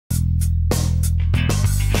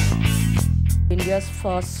India's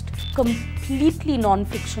first completely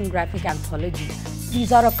non-fiction graphic anthology.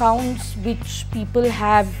 These are accounts which people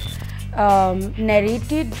have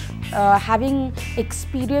narrated, having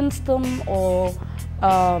experienced them or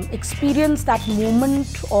experienced that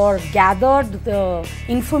moment or gathered the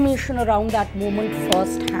information around that moment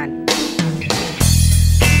firsthand.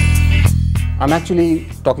 I'm actually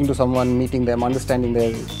talking to someone, meeting them, understanding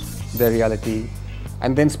their reality,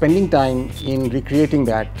 and then spending time in recreating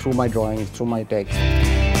that through my drawings, through my text.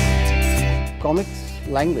 Comics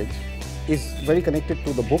language is very connected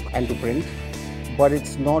to the book and to print, but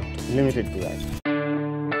it's not limited to that.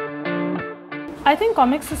 I think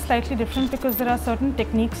comics is slightly different because there are certain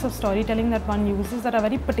techniques of storytelling that one uses that are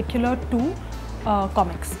very particular to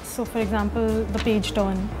comics. So, for example, the page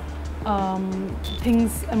turn.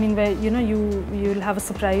 Things, I mean, where you'll have a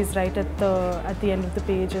surprise right at the end of the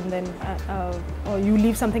page, and then or you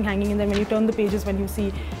leave something hanging, and then when you turn the pages, when you see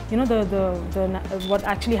what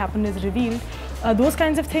actually happened is revealed. Those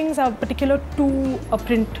kinds of things are particular to a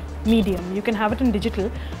print medium. You can have it in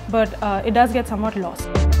digital, but it does get somewhat lost.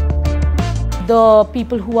 The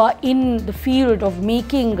people who are in the field of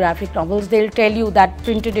making graphic novels, they'll tell you that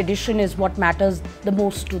printed edition is what matters the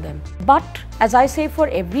most to them. But as I say, for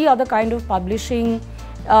every other kind of publishing,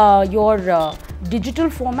 your digital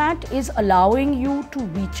format is allowing you to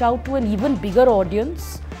reach out to an even bigger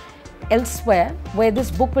audience elsewhere, where this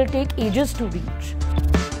book will take ages to reach.